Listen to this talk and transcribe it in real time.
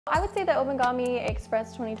I would say that Obangame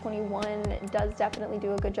Express 2021 does definitely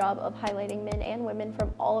do a good job of highlighting men and women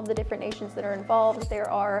from all of the different nations that are involved. There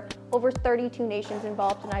are over 32 nations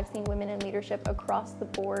involved, and I've seen women in leadership across the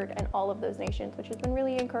board in all of those nations, which has been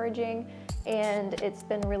really encouraging, and it's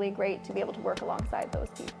been really great to be able to work alongside those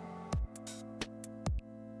people.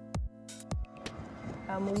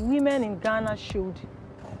 Women in Ghana should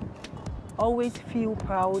always feel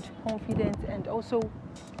proud, confident, and also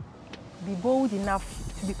be bold enough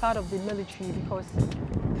to be part of the military, because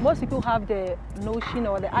most people have the notion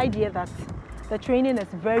or the idea that the training is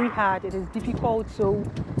very hard, it is difficult, so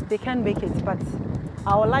they can't make it. But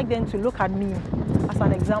I would like them to look at me as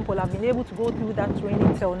an example. I've been able to go through that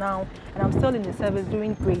training till now, and I'm still in the service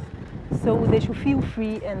doing great. So they should feel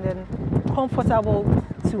free and then comfortable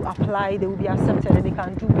to apply. They will be accepted and they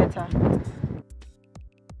can do better.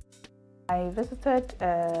 I visited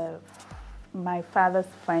my father's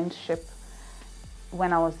friendship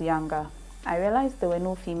when I was younger. I realized there were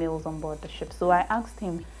no females on board the ship. So I asked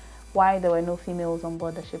him why there were no females on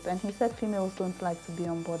board the ship, and he said females don't like to be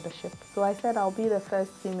on board the ship. So I said, I'll be the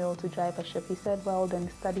first female to drive a ship. He said, well, then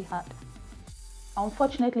study hard.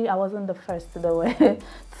 Unfortunately, I wasn't the first. There were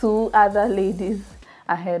two other ladies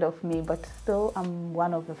ahead of me, but still I'm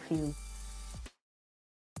one of the few.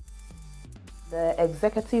 The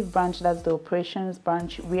executive branch, that's the operations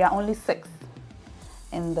branch, we are only 6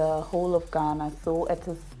 in the whole of Ghana, so it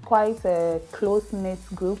is quite a close-knit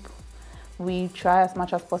group. We try as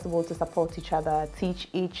much as possible to support each other, teach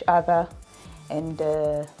each other, and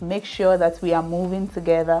make sure that we are moving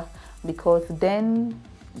together, because then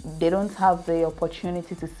they don't have the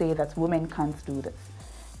opportunity to say that women can't do this,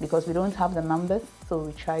 because we don't have the numbers. So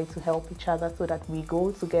we try to help each other so that we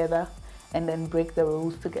go together and then break the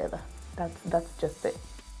rules together. That's just it.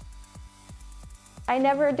 I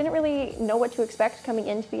didn't really know what to expect coming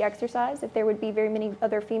into the exercise, if there would be very many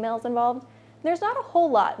other females involved. There's not a whole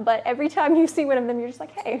lot, but every time you see one of them, you're just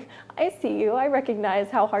like, hey, I see you. I recognize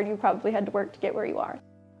how hard you probably had to work to get where you are.